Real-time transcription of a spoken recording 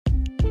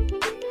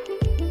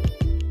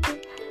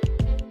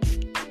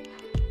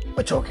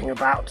We're talking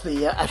about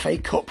the FA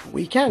Cup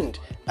weekend,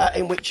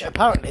 in which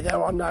apparently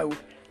there are no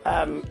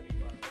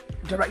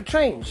direct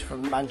trains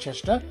from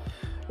Manchester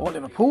or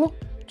Liverpool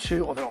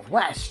or the North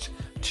West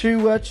to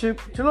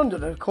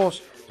London. And of course,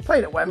 it's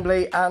played at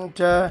Wembley, and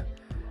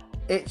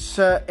it's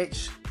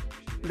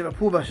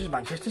Liverpool versus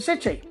Manchester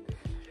City.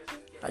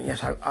 And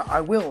yes,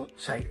 I will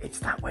say it's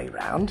that way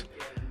round.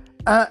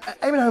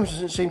 Eamonn Holmes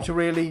doesn't seem to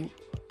really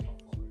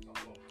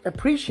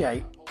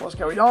appreciate what's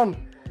going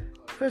on.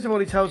 First of all,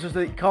 he tells us that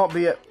it can't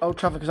be at Old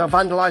Trafford because I've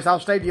vandalised our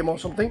stadium or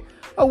something.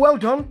 Oh, well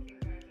done.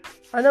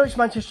 I know it's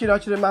Manchester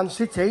United and Man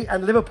City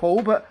and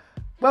Liverpool, but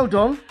well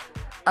done.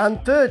 And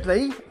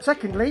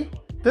secondly,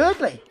 that's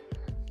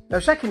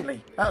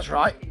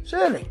right,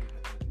 Surly.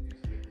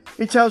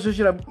 He tells us,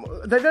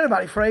 they've known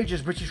about it for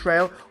ages, British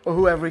Rail or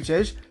whoever it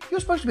is.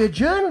 You're supposed to be a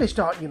journalist,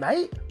 aren't you,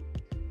 mate?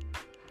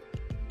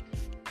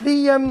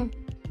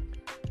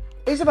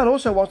 Isabel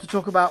also wants to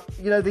talk about,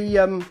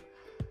 the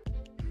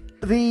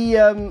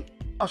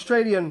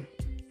Australian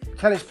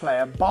tennis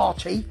player,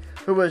 Barty,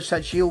 who has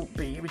said she'll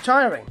be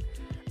retiring.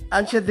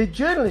 And she said, the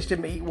journalist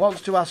in me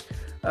wants to ask,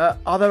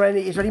 is there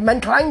any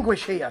mental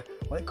anguish here?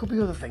 Well, it could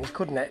be other things,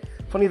 couldn't it?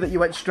 Funny that you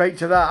went straight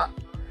to that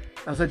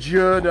as a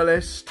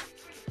journalist.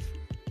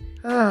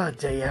 Oh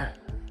dear.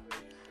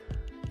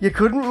 You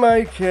couldn't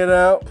make it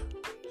up.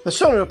 The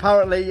Sun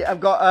apparently have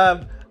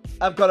got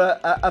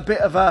a bit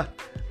of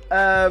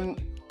an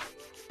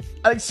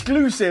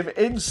exclusive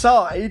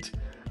inside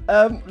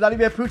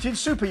Vladimir Putin's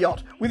super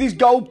yacht with his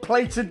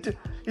gold-plated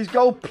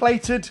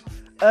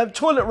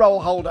toilet roll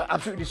holder.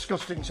 Absolutely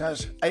disgusting,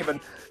 says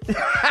Eamonn.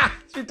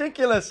 It's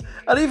ridiculous.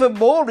 And even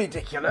more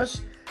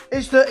ridiculous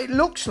is that it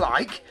looks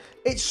like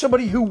it's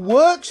somebody who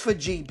works for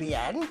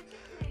GBN.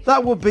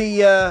 That would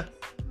be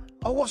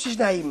what's his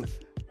name?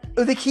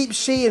 Who they keep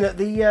seeing at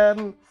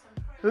the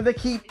who they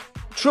keep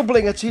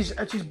troubling at his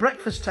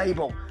breakfast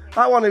table.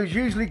 That one who's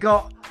usually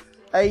got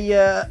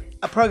a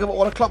programme at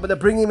 1 o'clock, but they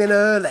bring him in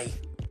early.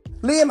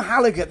 Liam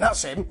Halligan,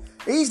 that's him.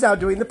 He's now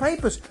doing the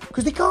papers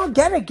because they can't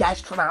get a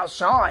guest from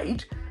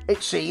outside,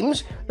 it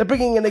seems. They're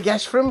bringing in a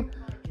guest from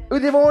who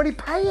they've already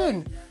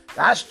paying.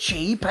 That's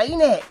cheap,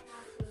 ain't it?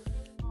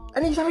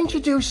 And he's having to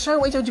do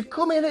so. He's having to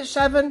come in at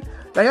 7.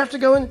 They have to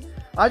go and,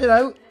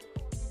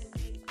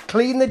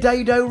 clean the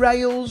dado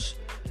rails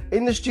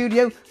in the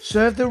studio,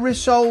 serve the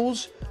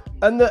rissoles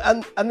and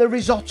the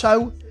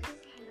risotto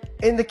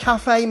in the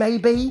cafe,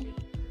 maybe.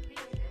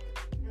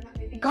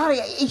 God,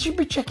 he should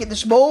be checking the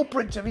small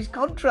print of his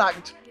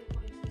contract.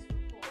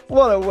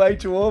 What a way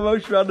to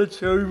almost run a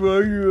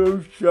TV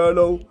news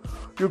channel.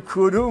 You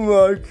couldn't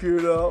make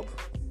it up.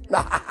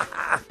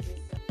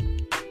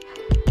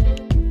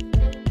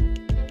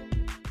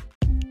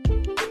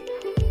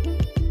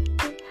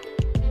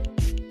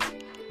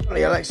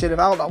 Alexia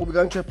Navalny will be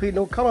going to a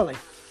penal colony.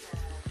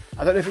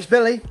 I don't know if it's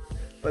Billy,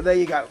 but there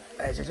you go.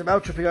 There's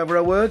Isabel tripping over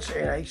her words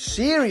in a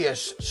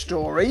serious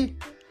story.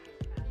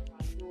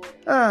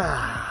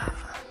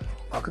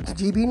 Welcome to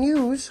GB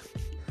News.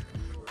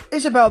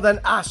 Isabel then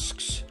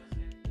asks,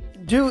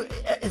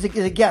 as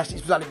a guest,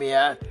 it's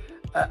Vladimir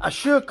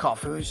Ashurkov,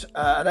 who's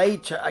an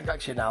aide to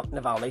Alexei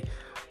Navalny.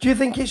 Do you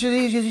think it's as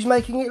easy as he's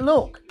making it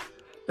look?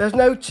 There's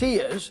no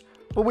tears,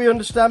 but we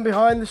understand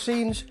behind the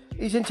scenes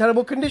he's in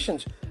terrible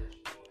conditions.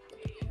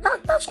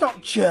 That's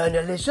not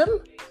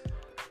journalism.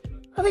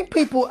 I think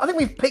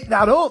we've picked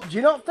that up, do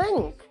you not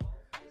think?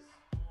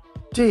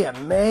 Dear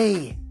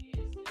me.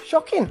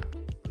 Shocking.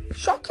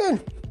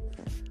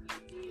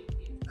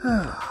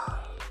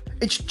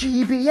 It's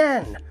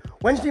GBN.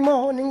 Wednesday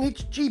morning,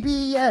 it's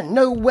GBN.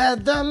 No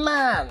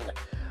weatherman.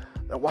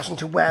 There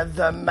wasn't a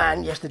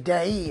weatherman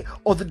yesterday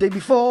or the day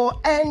before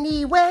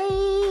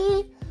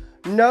anyway.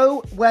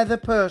 No weather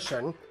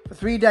person for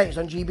 3 days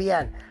on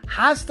GBN.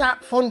 Has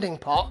that funding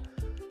pot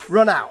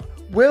run out?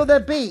 Will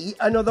there be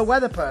another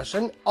weather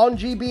person on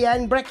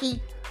GBN Brekkie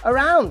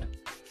around?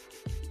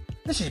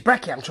 This is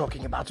Brekkie I'm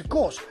talking about, of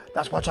course.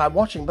 That's what I'm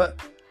watching, but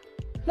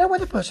no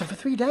weather person for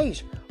 3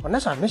 days,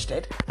 unless I've missed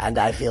it, and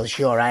I feel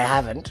sure I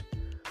haven't.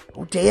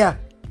 Oh dear.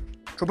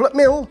 Trouble at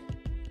Mill.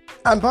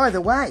 And by the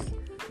way,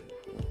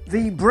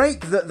 the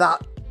break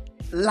that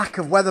lack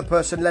of weather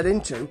person led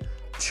into,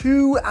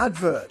 2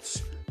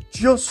 adverts.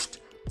 Just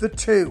the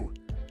 2.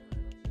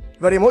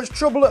 Very much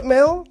trouble at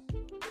Mill?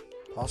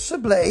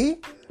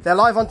 Possibly. They're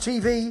live on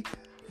TV,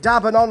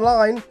 DAB and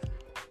online.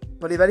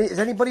 But is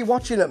anybody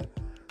watching them?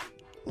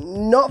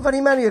 Not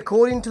very many,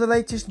 according to the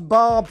latest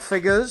Barb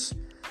figures.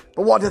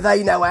 But what do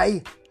they know,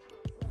 eh?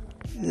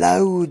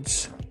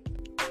 Loads.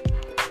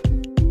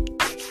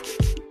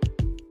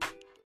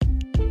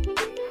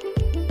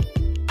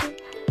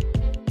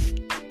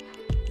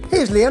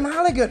 Here's Liam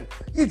Halligan.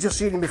 You've just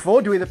seen him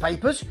before doing the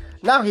papers.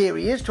 Now here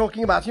he is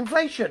talking about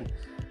inflation.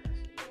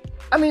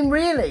 I mean,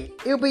 really,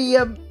 he'll be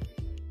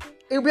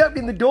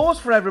opening the doors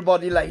for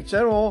everybody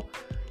later, or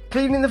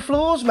cleaning the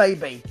floors,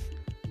 maybe.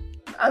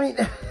 I mean,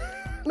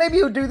 maybe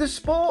he'll do the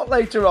sport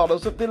later on, or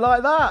something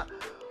like that.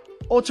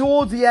 Or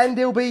towards the end,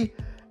 he'll be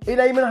in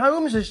Eamonn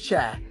Holmes'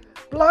 chair.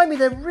 Blimey,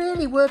 they're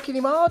really working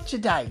him hard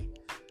today.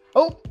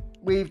 Oh,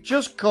 we've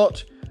just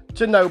cut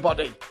to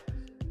nobody.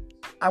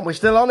 And we're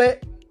still on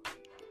it.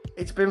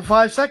 It's been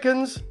 5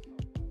 seconds.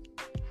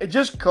 It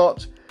just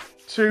cut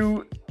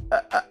to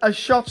a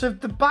shot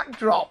of the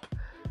backdrop.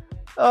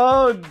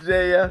 Oh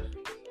dear.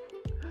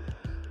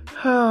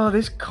 Oh,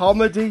 this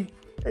comedy,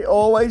 it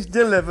always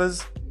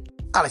delivers.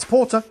 Alice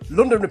Porter,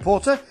 London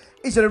reporter,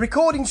 is in a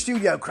recording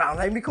studio, Crown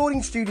Lane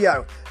recording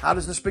studio. How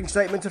does the spring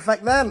statement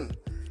affect them?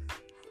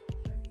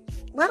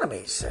 Well, I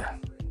mean,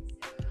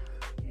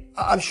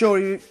 I'm sure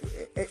it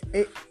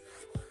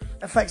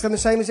affects them the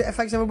same as it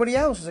affects everybody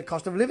else. There's a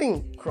cost of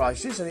living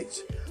crisis and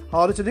it's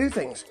harder to do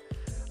things.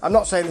 I'm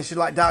not saying this is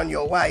like down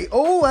your way.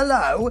 Oh,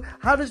 hello.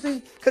 How does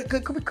the...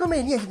 Could we come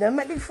in? Yes, you've never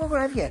met me before,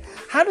 have you?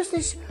 How does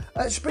this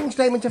spring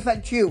statement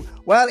affect you?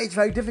 Well, it's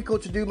very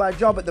difficult to do my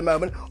job at the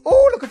moment.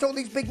 Oh, look at all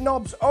these big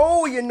knobs.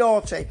 Oh, you're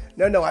naughty.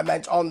 No, I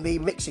meant on the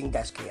mixing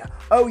desk here.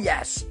 Oh,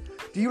 yes.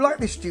 Do you like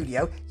this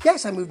studio?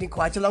 Yes, I moved in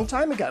quite a long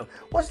time ago.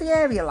 What's the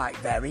area like?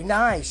 Very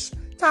nice.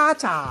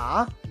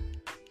 Ta-ta.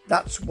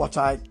 That's what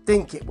I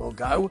think it will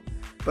go.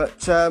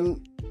 But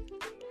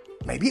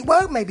maybe it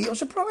won't. Maybe it'll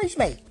surprise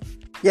me.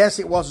 Yes,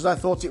 it was as I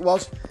thought it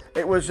was.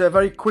 It was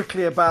very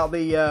quickly about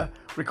the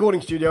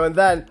recording studio, and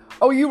then,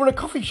 oh, you run a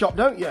coffee shop,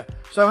 don't you?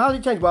 So how's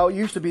it changed? Well, it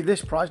used to be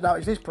this price, now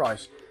it's this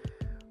price.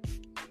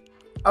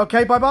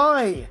 Okay,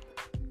 bye-bye.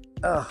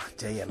 Oh,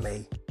 dear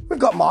me. We've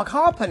got Mark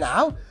Harper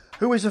now,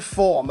 who is a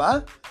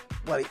former,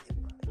 well,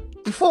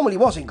 he formerly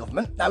was in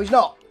government, now he's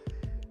not.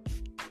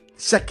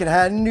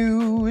 Second-hand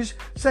news.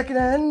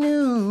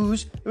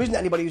 There isn't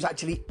anybody who's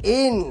actually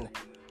in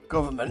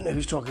government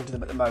who's talking to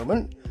them at the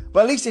moment.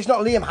 But at least it's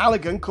not Liam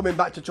Halligan coming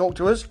back to talk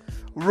to us,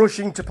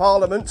 rushing to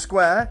Parliament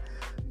Square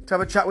to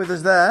have a chat with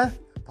us there.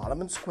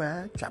 Parliament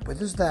Square, chat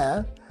with us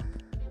there.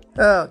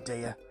 Oh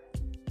dear.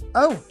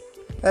 Oh,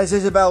 there's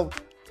Isabel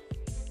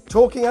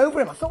talking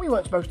over him. I thought we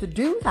weren't supposed to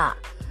do that.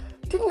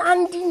 Didn't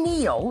Andy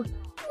Neil,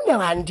 you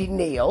know Andy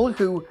Neil,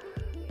 who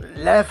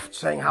left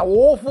saying how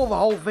awful the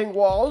whole thing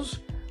was,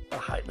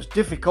 how it was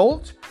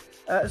difficult,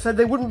 said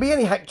there wouldn't be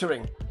any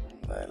hectoring.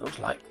 It looks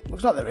like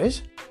there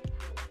is.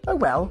 Oh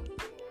well.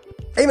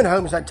 Eamon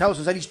Holmes then tells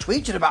us that he's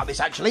tweeted about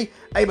this actually.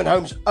 Eamon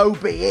Holmes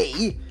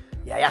OBE.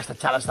 Yeah, he has to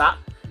tell us that.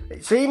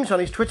 It seems on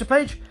his Twitter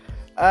page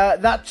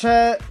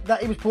that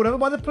he was pulled over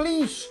by the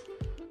police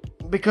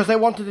because they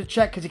wanted to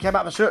check because he came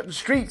out of a certain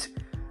street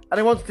and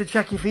they wanted to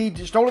check if he'd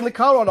stolen the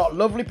car or not.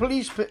 Lovely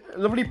police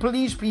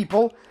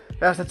people. He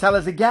has to tell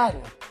us again.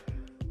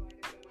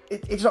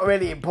 It's not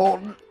really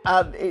important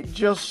and it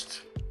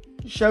just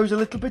shows a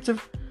little bit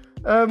of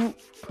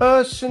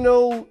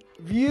personal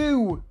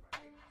view.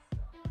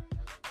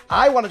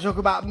 I want to talk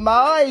about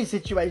my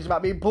situation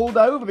about being pulled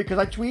over because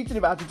I tweeted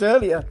about it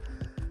earlier.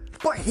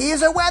 But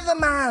here's a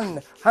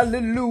weatherman.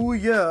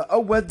 Hallelujah, a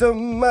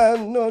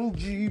weatherman on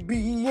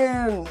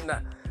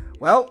GBN.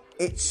 Well,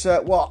 it's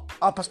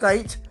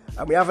 8:30,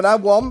 and we haven't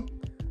had one.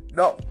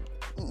 Not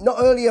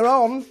earlier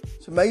on,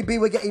 so maybe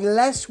we're getting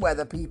less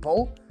weather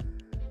people.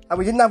 And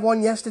we didn't have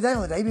one yesterday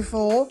or the day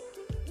before.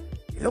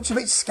 It looks a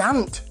bit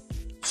scant.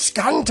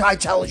 Scant, I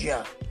tells you.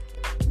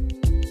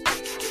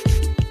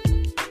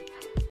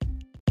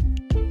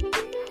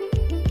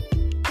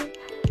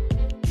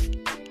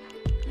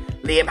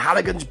 Liam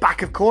Halligan's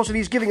back, of course, and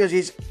he's giving us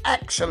his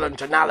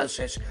excellent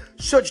analysis,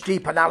 such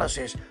deep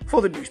analysis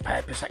for the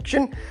newspaper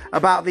section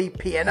about the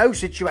P&O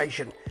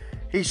situation.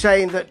 He's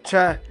saying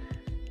that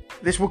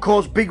this will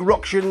cause big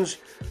ructions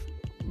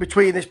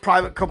between this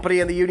private company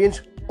and the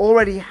unions.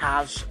 Already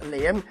has,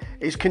 Liam,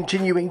 is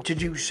continuing to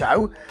do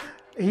so.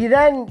 He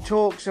then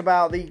talks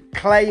about the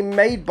claim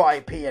made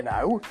by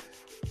P&O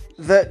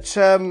that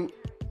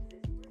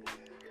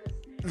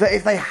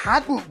if they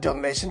hadn't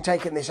done this and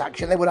taken this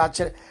action, they would have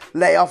to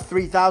lay off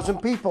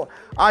 3,000 people.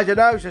 I don't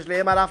know, says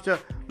Liam, I'd have to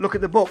look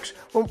at the books.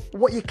 Well,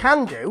 what you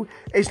can do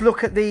is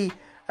look at the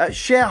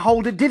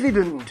shareholder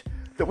dividend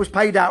that was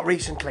paid out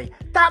recently.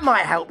 That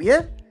might help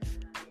you.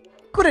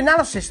 Good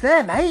analysis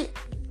there, mate.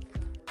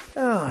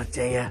 Oh,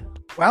 dear.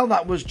 Well,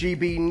 that was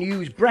GB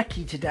News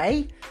Brekkie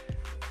today.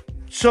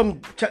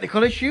 Some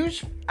technical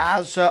issues,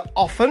 as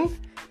often.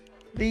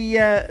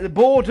 The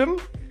boredom,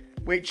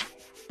 which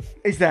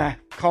is there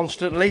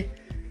constantly.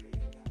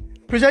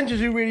 Presenters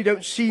who really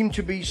don't seem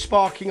to be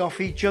sparking off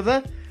each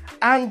other.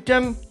 And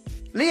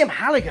Liam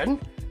Halligan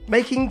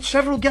making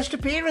several guest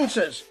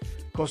appearances.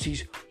 Of course,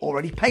 he's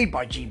already paid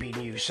by GB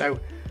News, so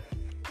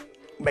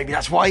maybe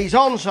that's why he's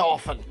on so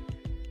often.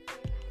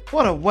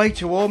 What a way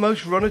to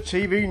almost run a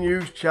TV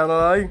news channel,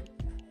 eh?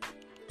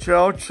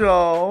 Ciao,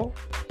 ciao.